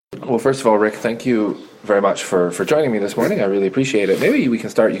Well, first of all, Rick, thank you very much for joining me this morning. I really appreciate it. Maybe we can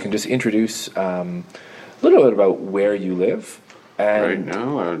start. You can just introduce a little bit about where you live. Right And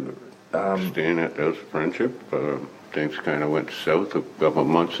now, I'm staying at House of Friendship. Things kind of went south a couple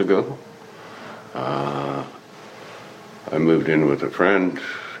months ago. I moved in with a friend.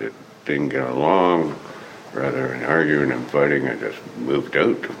 It didn't get along. Rather than arguing and fighting, I just moved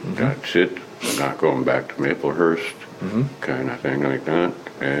out. That's it. I'm not going back to Maplehurst, kind of thing like that.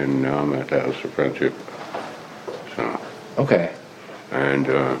 And now I'm at the House of Friendship. So, okay, and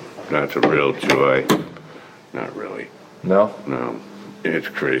that's a real joy. Not really. no, No, it's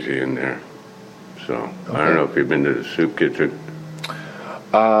crazy in there. So, I don't know if you've been to the soup kitchen.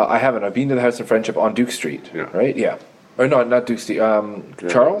 I haven't. I've been to the House of Friendship on Duke Street. Yeah. Right? Yeah. Or no, not Duke Street.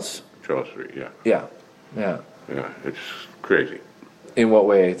 Charles. Charles Street, yeah. Yeah. Yeah. Yeah, it's crazy. In what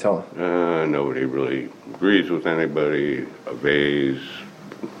way? Tell me. Nobody really agrees with anybody, obeys,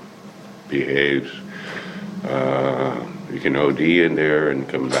 behaves. You can OD in there and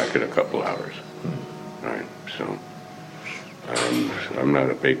come back in a couple hours. Right, so I'm not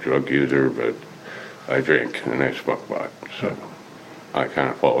a big drug user, but I drink and I smoke pot, so I kind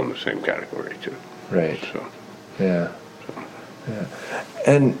of fall in the same category too. Right. So, Yeah. Yeah.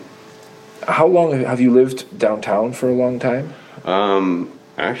 And how long have you lived downtown for a long time?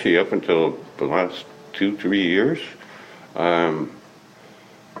 actually, up until the last 2-3 years,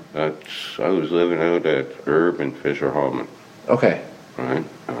 I was living out at Herb and Fisher Hallman. Okay. Right.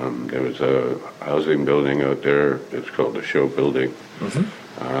 There was a housing building out there. It's called the Show Building.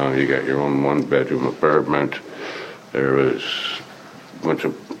 You got your own one-bedroom apartment. There was a bunch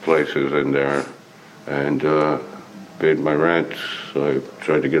of places in there, and paid my rent. So I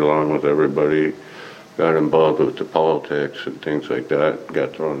tried to get along with everybody. Got involved with the politics and things like that.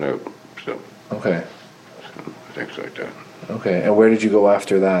 Got thrown out. So Okay. things like that. Okay. And where did you go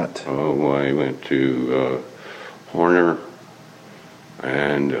after that? Oh, well, I went to Horner,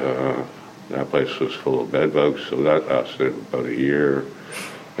 and that place was full of bed bugs, so that lasted about a year.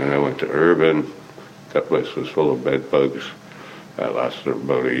 And I went to Urban. That place was full of bed bugs. That lasted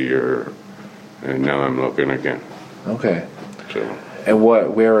about a year. And now I'm looking again. Okay. So And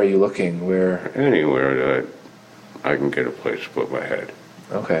where are you looking? Where? anywhere that I can get a place to put my head.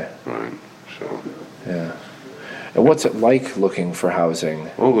 Okay. Right. So, Yeah. And what's it like looking for housing?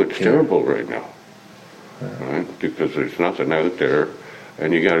 oh, it's here? terrible right now. Right? Because there's nothing out there,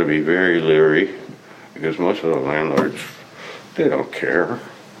 and you got to be very leery, because most of the landlords, they don't care.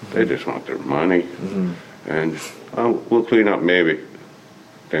 They just want their money, and we'll clean up maybe,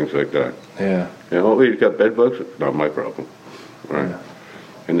 things like that. Yeah. You know, we've got bed bugs, not my problem, right? Yeah.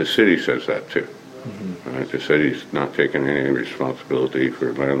 And the city says that too. Right? The city's not taking any responsibility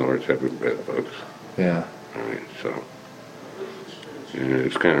for landlords having bed bugs. Yeah. Right? So, and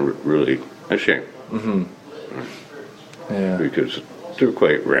it's kind of really a shame, Yeah. because they're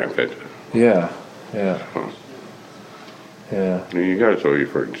quite rampant. Yeah. Yeah. Huh. Yeah. And you got to throw your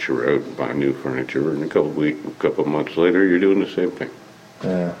furniture out and buy new furniture, and a couple months later, you're doing the same thing.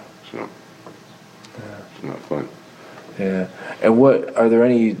 Yeah. So, it's not fun. Yeah. And what are there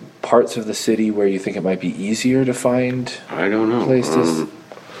any parts of the city where you think it might be easier to find I don't know. places?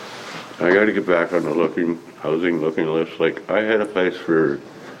 I got to get back on the housing looking list. Like, I had a place for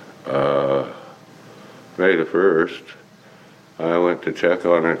May the 1st. I went to check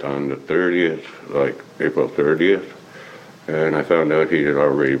on it on the 30th, like April 30th, and I found out he had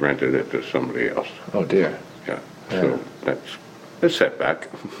already rented it to somebody else. Oh dear. Yeah. So that's a setback.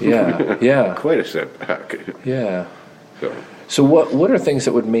 Yeah. Yeah. Quite a setback. Yeah. So, So what are things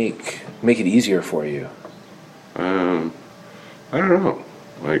that would make it easier for you? I don't know.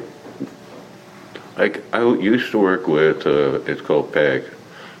 Like I used to work with, it's called PAG,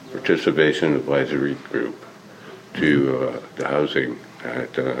 Participation Advisory Group, to the housing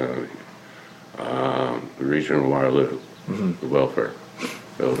at the Regional Waterloo, the welfare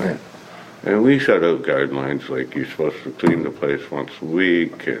building. And we set out guidelines like you're supposed to clean the place once a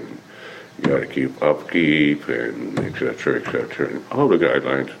week, and you got to keep upkeep, and et cetera, and all the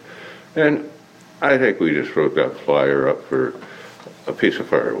guidelines. And I think we just wrote that flyer up for a piece of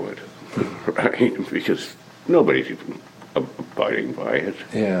firewood, right? Because nobody's even abiding by it.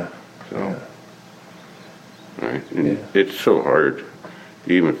 Yeah. So, right? And it's so hard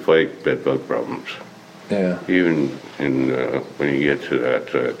to even fight bed bug problems, Yeah. even when you get to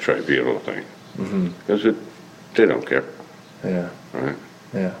that tribunal thing, because they don't care, Yeah. right?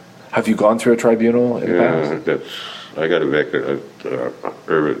 Yeah. Have you gone through a tribunal in the Yeah, past? I got evicted at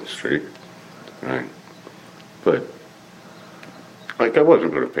Urban Street, right? But like I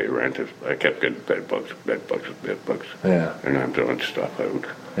wasn't going to pay rent. I kept getting bed bugs, Yeah. and I'm throwing stuff out.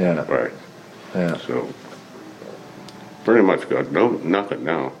 Yeah. Right. Yeah. So pretty much got nothing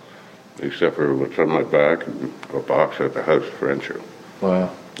now, except for what's on my back and a box at the House of Friendship.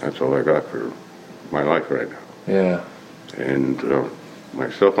 Wow. That's all I got for my life right now. Yeah. And my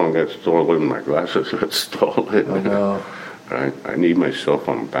cell phone got stolen, my glasses got stolen. Oh no. I need my cell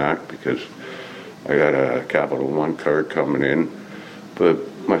phone back because I got a Capital One card coming in, but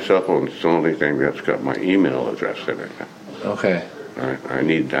my cell phone's the only thing that's got my email address in it. Okay. I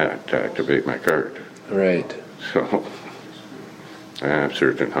need that to activate my card. Right. So I'm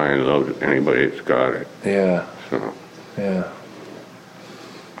searching high and low to anybody that's got it. Yeah. So Yeah.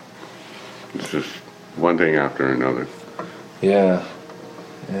 it's just one thing after another. Yeah.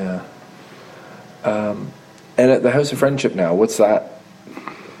 Yeah. And at the House of Friendship now, what's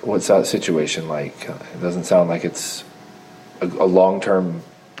that situation like? It doesn't sound like it's a long-term.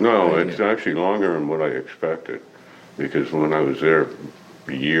 No, it's actually longer than what I expected, because when I was there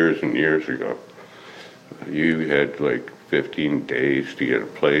years and years ago, you had like 15 days to get a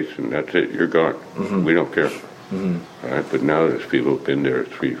place, and that's it, you're gone. Mm-hmm. We don't care. Mm-hmm. Right? But now there's people who've been there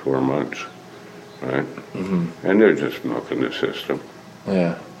 3-4 months, right? Mm-hmm. And they're just milking the system,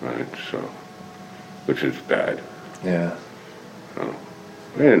 Yeah. right? So, which is bad. Yeah. So,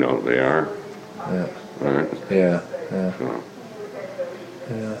 they know they are, Yeah. right? Yeah. Yeah. So,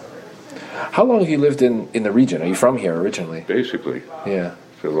 Yeah. How long have you lived in the region? Are you from here originally? basically, Yeah.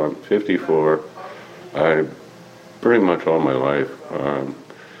 so I'm 54. I pretty much all my life.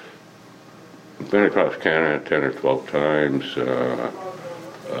 Been across Canada 10 or 12 times.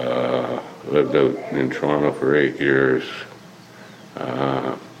 Lived out in Toronto for 8 years.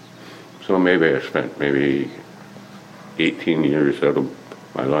 So maybe I spent maybe 18 years out of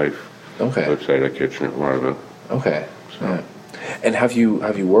my life Okay. outside of Kitchener-Waterville. Okay. Yeah. And have you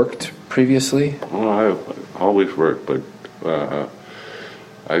worked previously? Well, I've always worked, but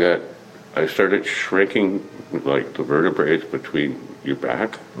I started shrinking like the vertebrae between your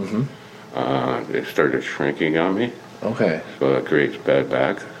back. Mm-hmm. It started shrinking on me, Okay. so that creates bad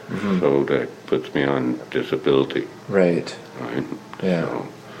back. Mm-hmm. So that puts me on disability. Right. Right? Yeah. So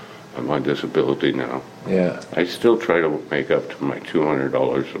I'm on disability now. Yeah. I still try to make up to my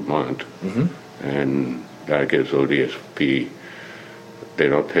 $200 a month, Mm-hmm. and that gives ODSP. They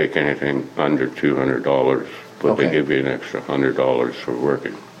don't take anything under $200, but Okay. they give you an extra $100 for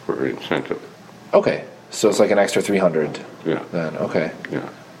working for incentive. Okay. So it's like an extra 300 Yeah, then. Okay. yeah.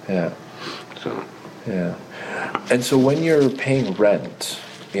 Yeah. So Yeah. And so when you're paying rent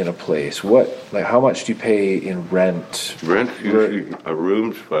in a place, how much do you pay in rent? rent usually a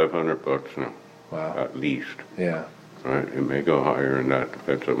room's $500 now, Wow. at least. Yeah. Right, it may go higher, and that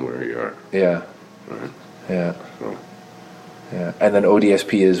depends on where you are. Yeah. Right, Yeah. so Yeah. And then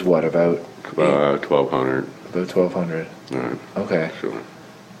ODSP is what, about 1,200. about 1,200? Right, Okay. so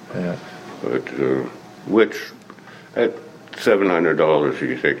Yeah. but which at $700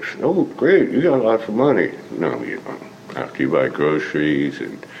 you think, oh great, you got lots of money. No, you don't. After you buy groceries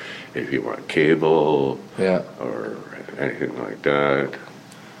and if you want cable Yeah. or anything like that,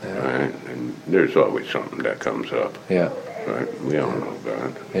 Yeah. right? And there's always something that comes up, Yeah. right? We all know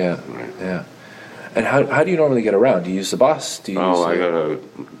that. Yeah. Right. Yeah. And how do you normally get around? Do you use the bus? Do you Oh, use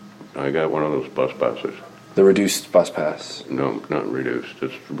I got one of those bus passes. the reduced bus pass? No, not reduced,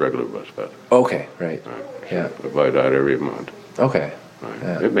 just regular bus pass. Okay. Right. Right? Yeah. I buy that every month. Okay. Right?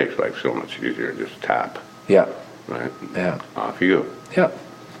 Yeah. It makes life so much easier. Just tap, Yeah. right? Yeah. Off you go. Yeah.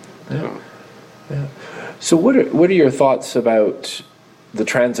 So, So what are your thoughts about the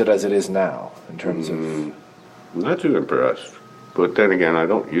transit as it is now in terms of? not too impressed. But then again, I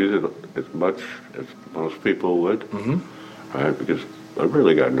don't use it as much as most people would, Mm-hmm. right? Because I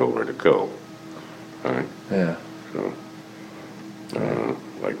really got nowhere to go, right? Yeah. So,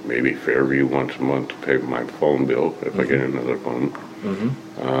 like maybe Fairview once a month to pay my phone bill if I get another phone.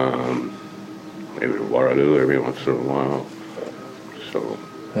 Mm-hmm. Maybe Waterloo every once in a while. So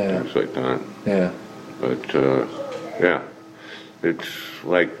Yeah. things like that. Yeah. But yeah, it's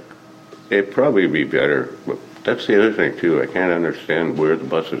like it'd probably be better. But that's the other thing too. I can't understand where the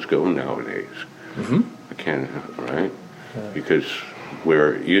buses go nowadays. Mm-hmm. I can't, right? Because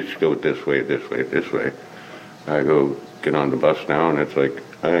where it used to go this way, this way, this way, I go get on the bus now, and it's like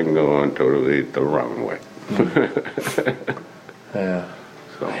I can go on totally the wrong way. Yeah.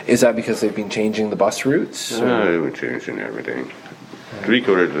 So Is that because they've been changing the bus routes? or- they've been changing everything.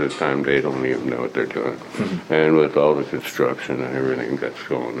 3/4 of the time they don't even know what they're doing. And with all the construction and everything that's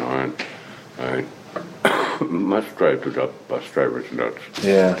going on, I must drive the bus drivers nuts.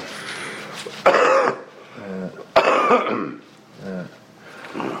 Yeah. Yeah.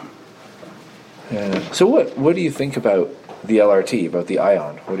 So what do you think about the LRT, about the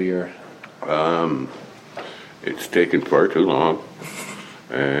Ion? What are your... It's taken far too long,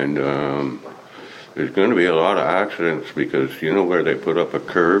 and there's going to be a lot of accidents because you know where they put up a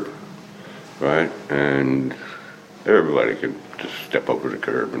curb, right? And everybody can just step over the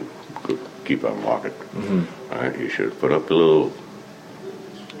curb and keep on walking. Right? You should put up a little,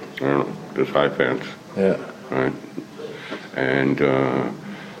 I don't know, this high fence. Yeah. Right? And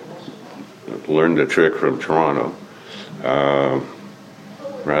learn the trick from Toronto.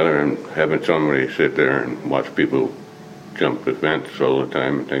 Rather than having somebody sit there and watch people jump the fence all the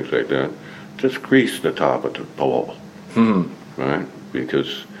time and things like that, just grease the top of the pole, right?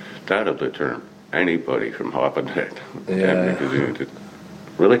 Because that'll deter anybody from hopping it. Yeah.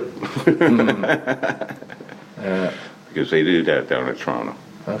 Really? Yeah. Because they do that down in Toronto,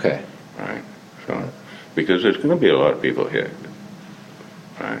 Okay. right? So, because there's going to be a lot of people hit,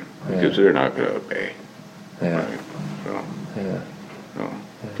 right? Because they're not going to obey, Yeah. right? So, Yeah.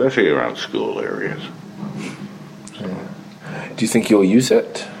 especially around school areas. Do you think you'll use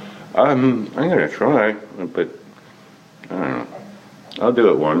it? I'm going to try, but I don't know. I'll do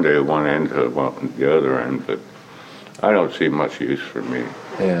it one day, one end to the other end, but I don't see much use for me.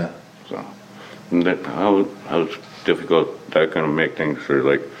 Yeah. So, and that, how's difficult that going to make things for,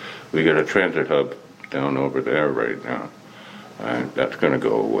 like, we got a transit hub down over there right now, and that's going to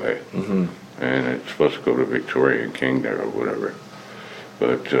go away. And it's supposed to go to Victoria and King there or whatever.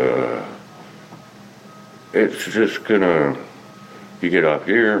 But it's just gonna, you get off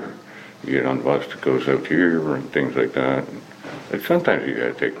here, you get on the bus that goes out here and things like that. And sometimes you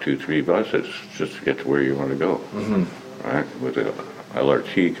gotta take 2-3 buses just to get to where you want to go. Right? With the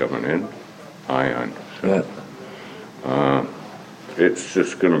LRT coming in, Ion. So, it's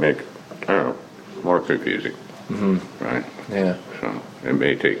just gonna make, I don't know, more confusing. Right? Yeah. So it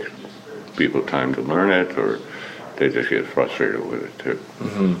may take people time to learn it, or they just get frustrated with it too.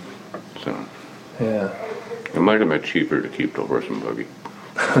 So Yeah. it might have been cheaper to keep the horse and buggy.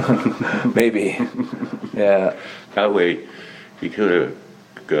 Maybe. Yeah. That way, you could have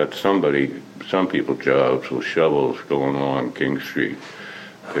got some people jobs with shovels going along King Street,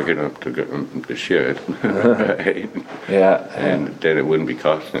 picking up the shit, right? Yeah. And then it wouldn't be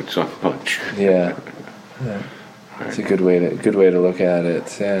costing it so much. Yeah. Yeah. It's a good way to look at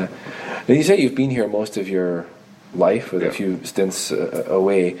it. Yeah. And you say you've been here most of your life with a few stints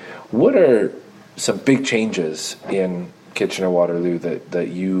away. What are some big changes in Kitchener-Waterloo that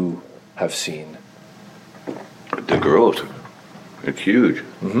you have seen? The growth, it's huge.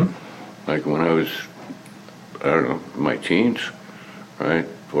 Like when I was, I don't know, in my teens, right?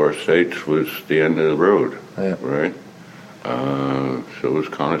 Forest Estates was the end of the road, right? So was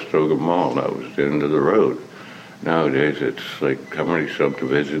Conestoga Mall, that was the end of the road. Nowadays, it's like how many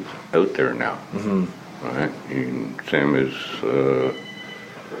subdivisions out there now, right? And same as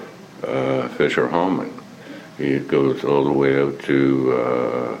Fisher Holman. It goes all the way out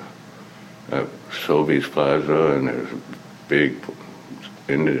to Sobeys Plaza, and there's a big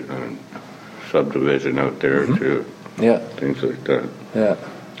subdivision out there too. Yeah. Things like that. Yeah.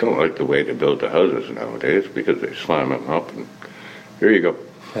 Don't like the way they build the houses nowadays because they slam them up and here you go.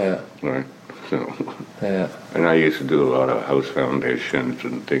 Yeah. Right. So. Yeah. And I used to do a lot of house foundations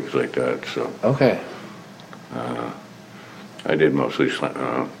and things like that. So. Okay. I did mostly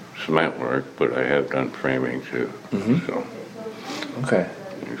cement work, but I have done framing too. So. Okay.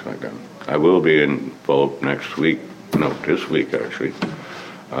 Things like that. I will be involved next week. No, this week actually.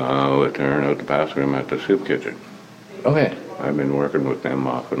 With tearing out the bathroom at the soup kitchen. Okay. I've been working with them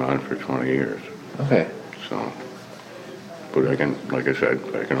off and on for 20 years. Okay. So, but I can, like I said,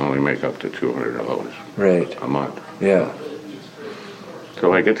 I can only make up to $200 Right. a month. Yeah.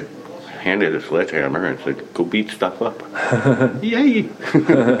 So I get handed a sledgehammer and said, "Go beat stuff up." Yay!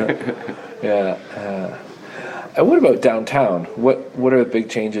 Yeah. And what about downtown? What are the big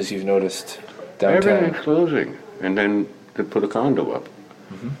changes you've noticed downtown? Everything's closing, and then they put a condo up.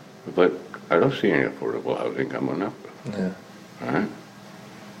 But I don't see any affordable housing coming up. Yeah. All right?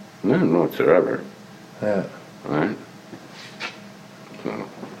 None whatsoever. Yeah. All right? So,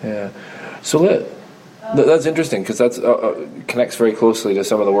 Yeah. So that's interesting because that's connects very closely to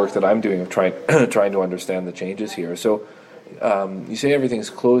some of the work that I'm doing of trying to understand the changes here. So you say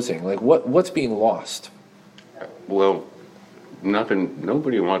everything's closing. Like what's being lost? well,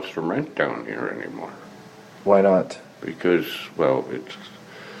 nobody wants to rent down here anymore. Why not? Because, well, it's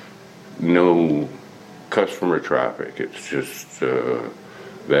no customer traffic. It's just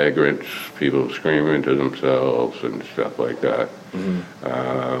vagrants, people screaming to themselves and stuff like that.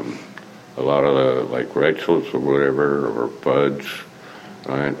 a lot of the like Reitzels or whatever, or Buds,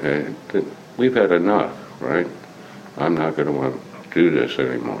 right? And we've had enough, right? I'm not going to want to do this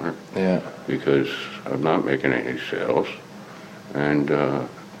anymore. Yeah. Because I'm not making any sales, and I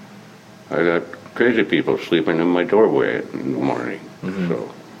got crazy people sleeping in my doorway in the morning.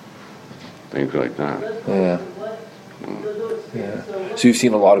 So things like that. Yeah. Yeah. So you've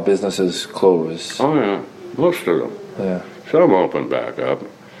seen a lot of businesses close. Oh yeah, most of them. Yeah. Some open back up,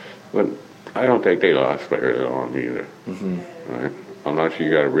 but I don't think they last very long either. Right? Unless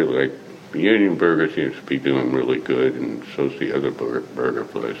you got a really like Union Burger seems to be doing really good, and so's the other burger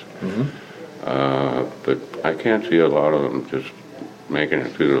place. But I can't see a lot of them just making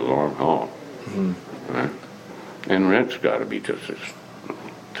it through the long haul. Right? And rent's got to be just as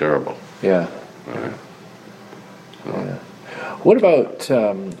terrible. Yeah. Right? Yeah. What about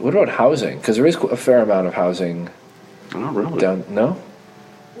housing? Because there is a fair amount of housing Not really. down. No.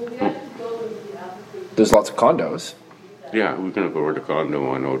 There's lots of condos. Yeah, we can afford a condo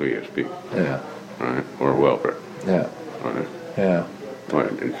on ODSP, Yeah. right? Or welfare, Yeah. right? Yeah.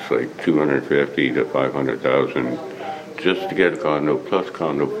 But it's like 250 to 500,000 just to get a condo plus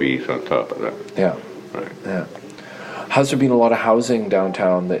condo fees on top of that. Yeah. Right. Yeah. Has there been a lot of housing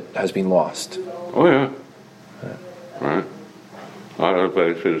downtown that has been lost? Oh yeah. Right. A lot of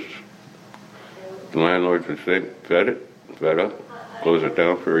places, the landlords would say, fed up, close it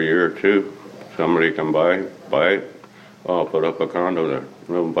down for a year or two. Somebody can buy it. I'll put up a condo there.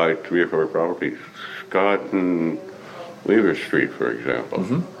 We'll buy 3 or 4 properties. Scott and Weaver Street, for example.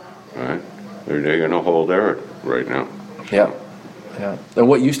 Right? They're digging a hole there right now. Yeah. Yeah. And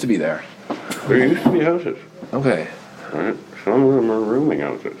what used to be there? There used to be houses. Okay. Right? Some of them are rooming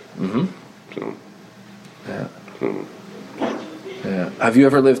houses. So, Yeah. so Yeah. Have you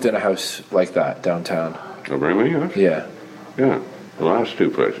ever lived in a house like that downtown? a rooming house? Yeah. Yeah. The last 2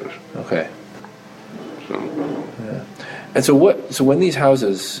 places. Okay. So, And so when these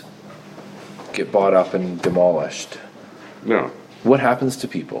houses get bought up and demolished, yeah. what happens to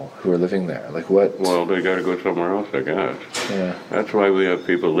people who are living there? Like what? Well, they got to go somewhere else, I guess. Yeah. That's why we have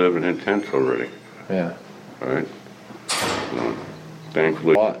people living in tents already, Yeah. right? So,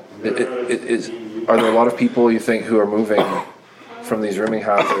 thankfully. Are there a lot of people you think who are moving from these rooming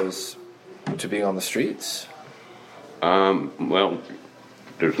houses to being on the streets? Well,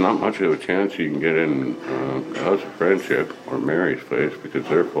 there's not much of a chance you can get in House of Friendship or Mary's place because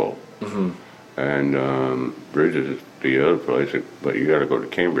they're full. And Bridges is the other place, but you got to go to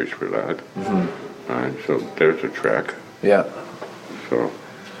Cambridge for that. Right, so there's a trek. Yeah. So,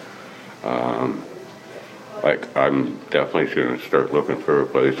 like, I'm definitely going to start looking for a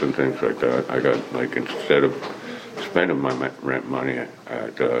place and things like that. I got, like, instead of spending my rent money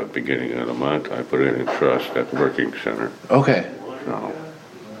at the beginning of the month, I put it in trust at the working center. Okay. So,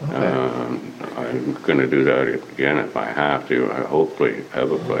 I'm going to do that again if I have to. I hopefully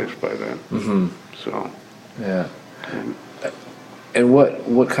have a place by then. So, Yeah. And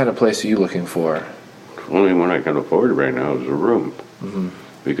what kind of place are you looking for? the only one I can afford right now is a room.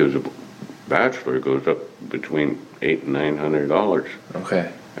 Because a bachelor goes up between $800 and $900.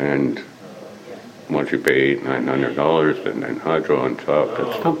 Okay. And once you pay $800-900 and then hydro on top,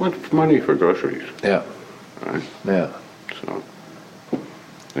 that's not much money for groceries, Yeah. right? Yeah. So,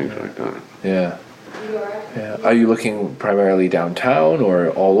 things like that. Yeah. Yeah. Are you looking primarily downtown or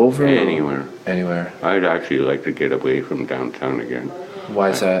all over? Anywhere. Anywhere. I'd actually like to get away from downtown again.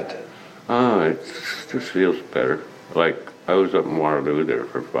 Why is that? It just feels better. Like, I was up in Waterloo there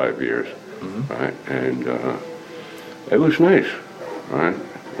for 5 years, right? And it was nice, right?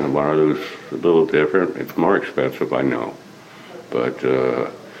 And Waterloo's a little different. It's more expensive, I know. But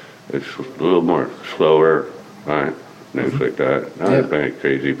it's a little more slower, right? Things like that. Not as many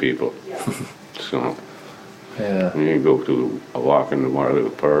crazy people. So, Yeah. you can go to a walk in the Waterloo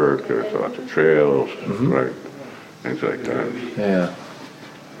Park. There's lots of trails, right? Things like that. Yeah.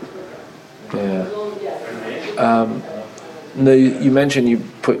 Yeah. No, you mentioned you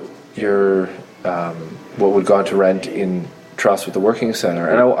put your what would go into rent in trust with the Working Center,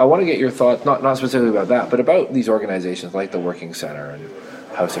 and I want to get your thoughts, not specifically about that, but about these organizations like the Working Center and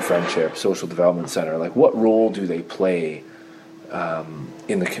House of Friendship, Social Development Center. Like, what role do they play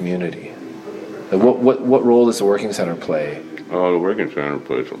in the community? Like, what role does the Working Center play? Oh, the Working Center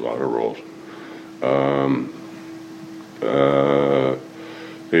plays a lot of roles.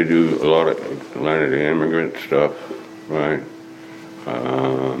 They do a lot of the immigrant stuff, right?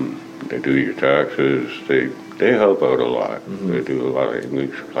 They do your taxes. They help out a lot. They do a lot of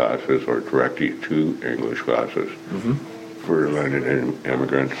English classes or direct you to English classes for landed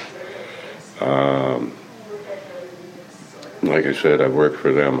immigrants. like I said, I've worked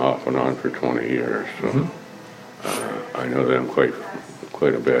for them off and on for 20 years, so I know them quite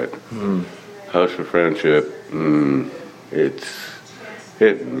a bit. House of Friendship, it's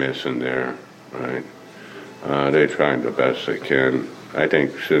hit and miss in there, right? They're trying the best they can. I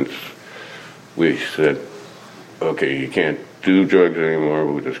think since we said, okay, you can't do drugs anymore,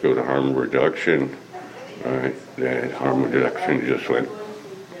 we'll just go to harm reduction, right? That harm reduction just went,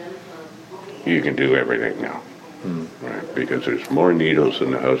 you can do everything now, right? Because there's more needles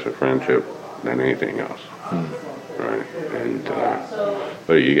in the House of Friendship than anything else, right? And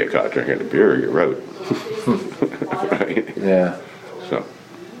but you get caught drinking a beer, you're out, right? Yeah. So,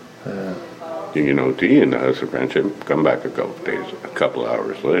 you can OT in the House of Friendship, come back a couple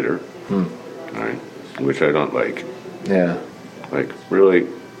hours later, right? Which I don't like. Yeah. Like, really,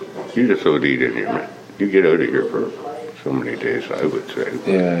 you just OD'd in here, man. You get out of here for so many days, I would say.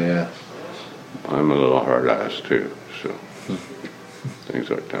 Yeah. I'm a little hard ass too, so things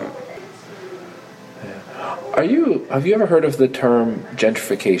like that. Have you ever heard of the term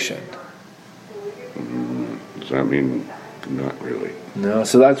gentrification? Does that mean not really? No.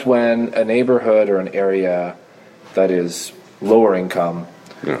 So that's when a neighborhood or an area that is lower income,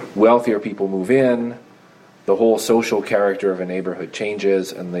 wealthier people move in, the whole social character of a neighborhood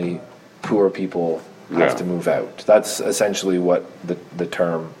changes, and the poor people have to move out. That's essentially what the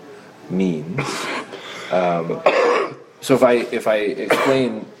term means. So if I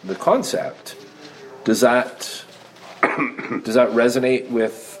explain the concept, does that resonate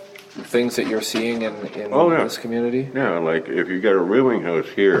with things that you're seeing in this community? Yeah, like if you got a rooming house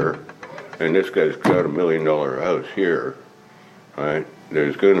here, and this guy's got $1 million house here, right?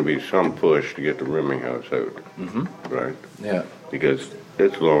 There's going to be some push to get the rooming house out, right? Yeah. Because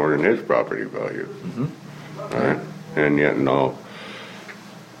it's lower than his property value, right? And yet, no,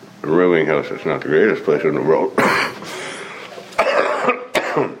 the rooming house is not the greatest place in the world,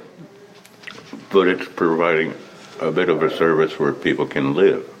 but it's providing a bit of a service where people can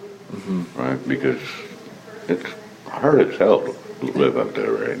live, right? Because it's hard as hell to live up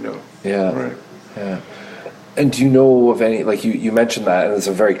there right now. Yeah. Right. Yeah. And do you know of any, like you mentioned that, and it's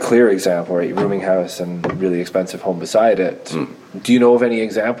a very clear example, right? Rooming house and really expensive home beside it. Do you know of any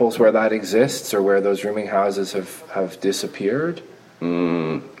examples where that exists or where those rooming houses have disappeared?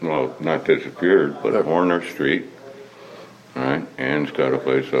 Well, not disappeared, but Horner Street, right? Ann's got a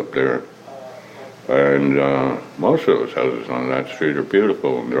place up there. And most of those houses on that street are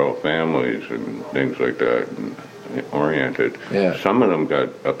beautiful, and they're all families and things like that, and oriented. Yeah. Some of them got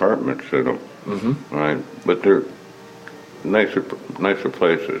apartments in them, right? But they're nicer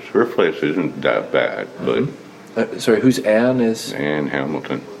places. Her place isn't that bad, but sorry, who's Anne is? Ann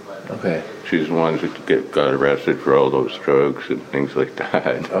Hamilton. Okay. She's the one that got arrested for all those drugs and things like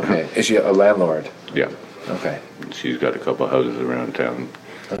that. Okay. Is she a landlord? Yeah. Okay. She's got a couple houses around town.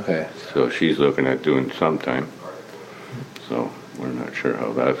 Okay. So she's looking at doing some time. So we're not sure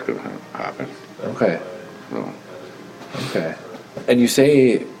how that's going to happen. Okay. So. Okay. And you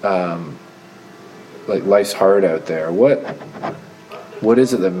say, like, life's hard out there. What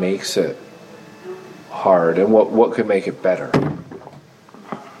is it that makes it hard, and what could make it better?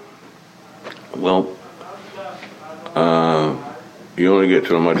 Well, you only get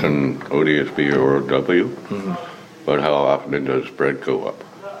so much on ODSP or OW, but how often does bread go up?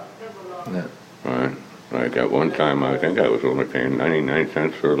 Yeah. Right? Like at one time, I think I was only paying 99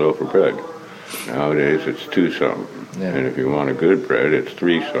 cents for a loaf of bread. Nowadays, it's 2 something. Yeah. And if you want a good bread, it's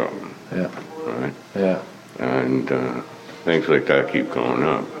 3 something. Yeah. Right? Yeah. And things like that keep going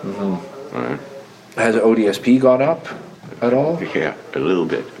up. Right? Has ODSP gone up at all? Yeah, a little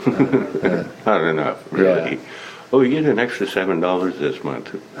bit. Not enough, really. Yeah. Oh, you get an extra $7 this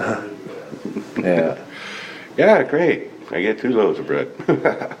month. Yeah. Yeah, great. I get 2 loaves of bread.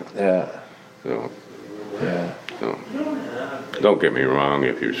 Yeah. So, Yeah. so, don't get me wrong.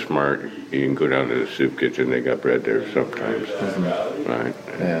 If you're smart, you can go down to the soup kitchen. They got bread there sometimes, right?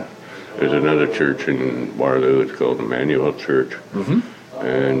 Yeah. There's another church in Waterloo. It's called Emmanuel Church.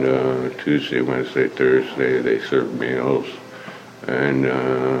 And Tuesday, Wednesday, Thursday, they serve meals. And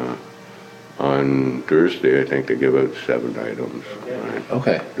on Thursday, I think they give out 7 items. Right?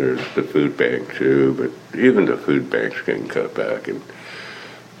 Okay. There's the food bank too, but even the food banks can cut back, and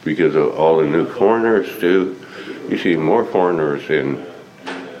because of all the new foreigners too, you see more foreigners in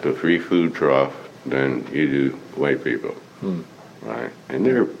the free food trough than you do white people, right? And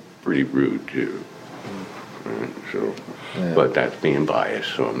they're pretty rude too. Right? So, but that's being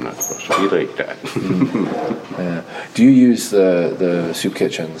biased, so I'm not supposed to be like that. Yeah. Do you use the soup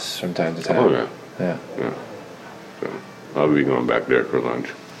kitchens from time to time? Oh yeah. Yeah. Yeah. So I'll be going back there for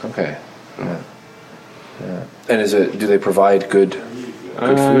lunch. Okay. Yeah. Yeah. And do they provide good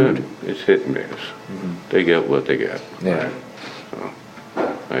food? It's hit and miss. They get what they get. Yeah. Right? So,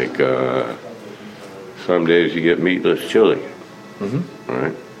 like some days you get meatless chili.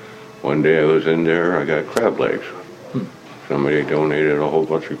 Right. One day I was in there, I got crab legs. Somebody donated a whole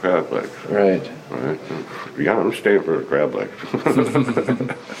bunch of crab legs. Right. Right. Yeah, I'm staying for the crab legs.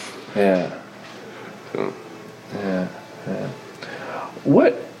 Yeah. So. Yeah.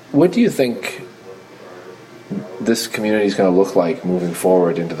 What do you think this community is going to look like moving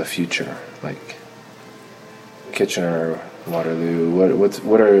forward into the future? Like Kitchener, Waterloo. What's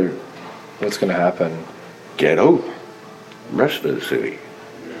going to happen? Ghetto. Rest of the city.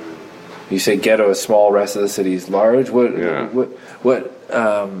 You say ghetto is small, rest of the city is large. Yeah.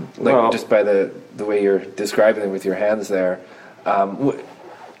 Just by the way you're describing it with your hands there.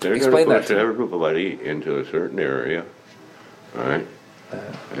 They're Explain going that to to push everybody into a certain area, right?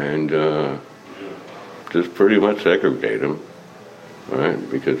 And just pretty much segregate them, right?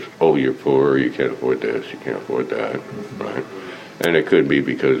 Because, you're poor, you can't afford this, you can't afford that, right? And it could be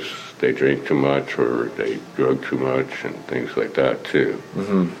because they drink too much or they drug too much and things like that too,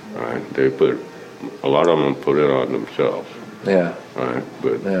 right? A lot of them put it on themselves. Yeah. Right,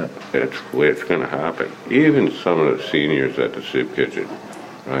 but that's the way it's going to happen. Even some of the seniors at the soup kitchen,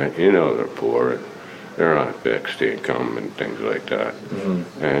 right? They're poor, they're on fixed income and things like that,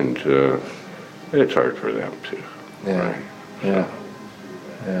 and it's hard for them too. Yeah, right?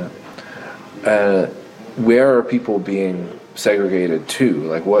 yeah. Where are people being segregated to?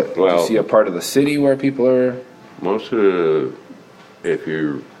 Like, what? Do you see a part of the city where people are? Most if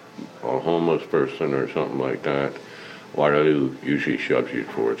you're a homeless person or something like that, Waterloo usually shoves you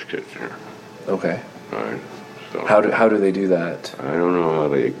towards Kitchener. Okay. Right. So how do they do that? I don't know how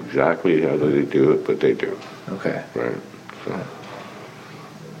they do it, but they do. Okay. Right. So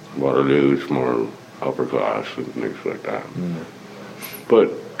Waterloo's more upper class and things like that.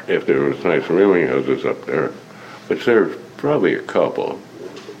 But if there was nice rooming houses up there, which there's probably a couple,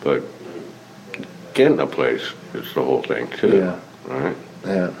 but getting a place is the whole thing too. Yeah. Right.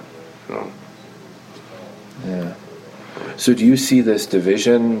 Yeah. So. Yeah. So do you see this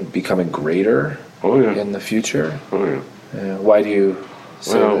division becoming greater in the future? Oh, yeah. Yeah. Why do you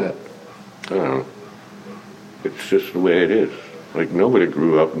say that? I don't know. It's just the way it is. Like, nobody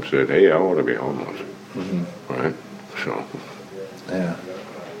grew up and said, hey, I want to be homeless. Right? So, yeah.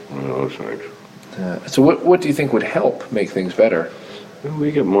 One of those things. Yeah. So what do you think would help make things better? Well,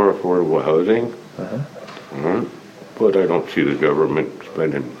 we get more affordable housing. Right? But I don't see the government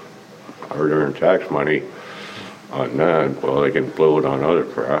spending hard-earned tax money on that. Well, they can blow it on other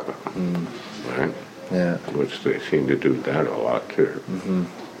crap. Right? Yeah. Which they seem to do that a lot, too.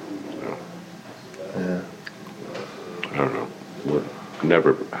 So, yeah. I don't know. We're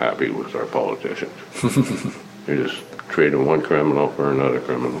never happy with our politicians. They're just trading one criminal for another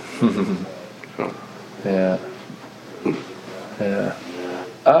criminal. So. Yeah. Yeah.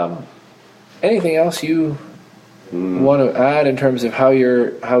 Anything else you want to add in terms of how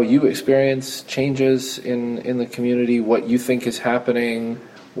you experience changes in the community, what you think is happening,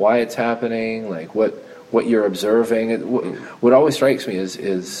 why it's happening, like what you're observing? What always strikes me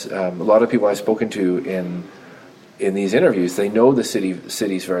is a lot of people I've spoken to in these interviews, they know the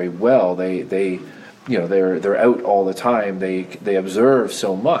cities very well. They're out all the time. They observe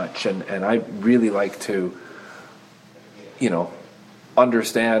so much, and I really like to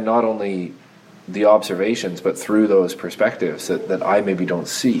understand not only the observations, but through those perspectives that I maybe don't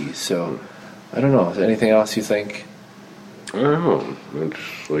see. So, I don't know. Is there anything else you think? I don't know.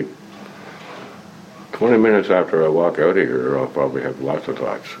 It's like 20 minutes after I walk out of here, I'll probably have lots of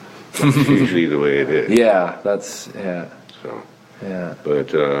thoughts. That's usually the way it is. Yeah, So. Yeah.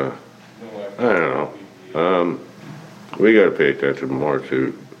 But, I don't know. We got to pay attention more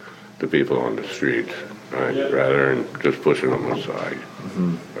to the people on the streets, right? Rather than just pushing them aside,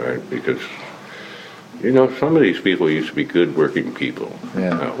 right? Because some of these people used to be good working people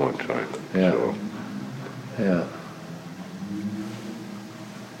at one time. Yeah. So, yeah.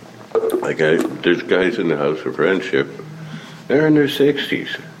 Like there's guys in the House of Friendship. They're in their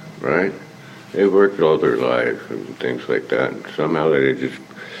 60s, right? They worked all their life and things like that. And somehow they just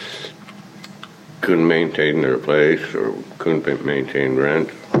couldn't maintain their place or couldn't maintain rent,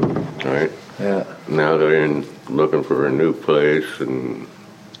 right? Yeah. Now they're looking for a new place and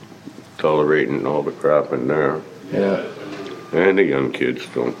tolerating all the crap in there. Yeah. And the young kids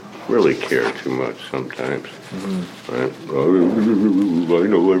don't really care too much sometimes. Right? I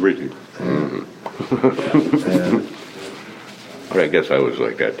know everything. Yeah. But I guess I was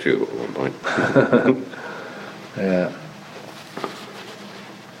like that too at one point. Yeah.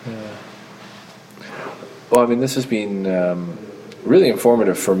 Well, I mean, this has been really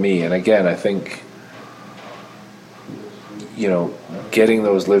informative for me. And again, I think, getting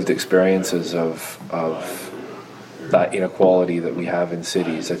those lived experiences of that inequality that we have in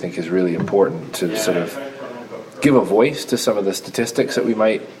cities, I think is really important to sort of give a voice to some of the statistics that we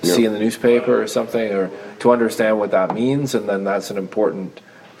might see in the newspaper or something, or to understand what that means. And then that's an important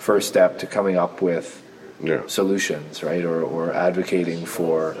first step to coming up with solutions, right? Or advocating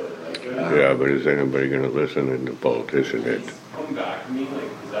for... but is anybody going to listen in the politician head?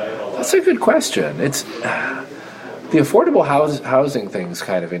 That's a good question. It's the affordable housing thing's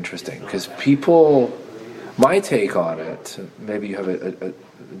kind of interesting because people. My take on it, maybe you have a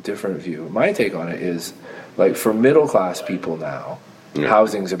different view. My take on it is, like, for middle class people now,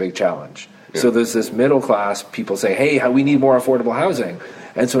 housing's a big challenge. Yeah. So there's this middle class people say, hey, we need more affordable housing.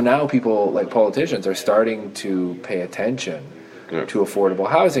 And so now people, like politicians, are starting to pay attention to affordable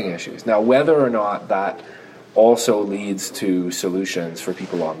housing issues. Now, whether or not that also leads to solutions for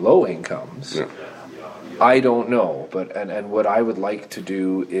people on low incomes, I don't know. But and what I would like to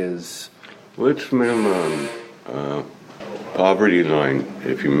do is... What's minimum poverty line?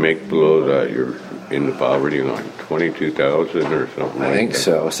 If you make below that, you're in the poverty line. 22,000 or something. I think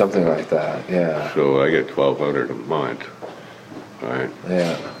so, something like that. Yeah. So I get 1,200 a month, right?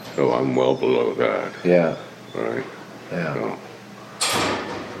 Yeah. So I'm well below that. Yeah. Right. Yeah. So,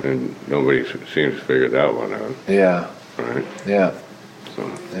 and nobody seems to figure that one out. Yeah. Right. Yeah. So.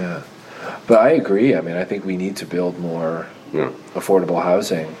 Yeah. But I agree. I mean, I think we need to build more affordable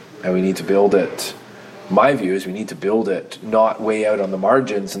housing. And we need to build it, my view is we need to build it not way out on the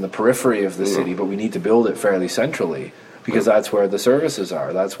margins in the periphery of the city, but we need to build it fairly centrally because that's where the services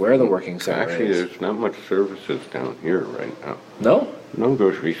are. That's where the working center Actually, is. there's not much services down here right now. No? No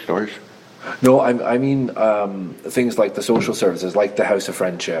grocery stores. No, I mean things like the social services, like the House of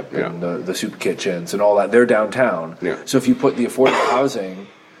Friendship and the soup kitchens and all that. They're downtown. Yeah. So if you put the affordable housing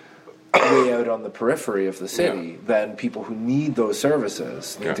way out on the periphery of the city, then people who need those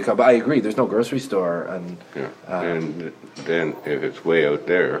services need to come. But I agree, there's no grocery store, and and then if it's way out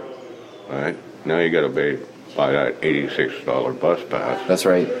there, right? Now you got to buy that $86 bus pass. That's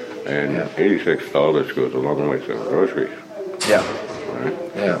right. And $86 goes a long way to groceries. Yeah. Right?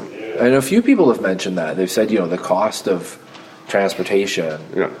 Yeah. And a few people have mentioned that. They've said, the cost of transportation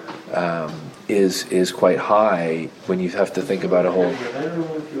is quite high when you have to think about a whole.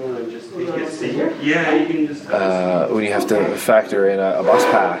 When you have to factor in a bus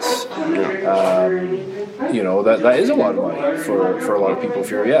pass, that is a lot of money for a lot of people. If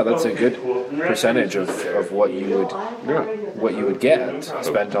you're, that's a good percentage of what you would get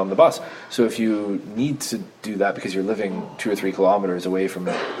spent on the bus. So if you need to do that because you're living 2 or 3 kilometers away from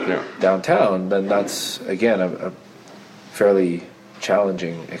downtown, then that's again a fairly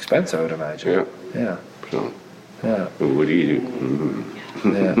challenging expense, I would imagine. Yeah. So, what do you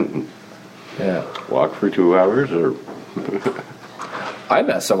do? Walk for 2 hours, or? I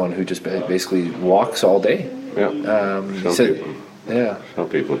met someone who just basically walks all day. Some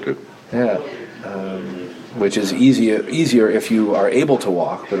people do. Which is easier if you are able to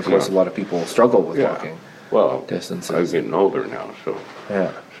walk, but of course a lot of people struggle with walking. Well, distances. I'm getting older now, so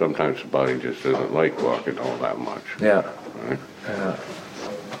sometimes the body just doesn't like walking all that much. Right?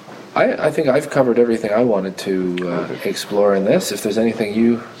 I think I've covered everything I wanted to explore in this. If there's anything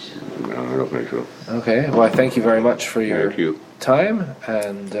you... No, I don't think so. Okay. Well, I thank you very much for your time,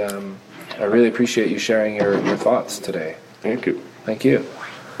 and I really appreciate you sharing your thoughts today. Thank you. Thank you.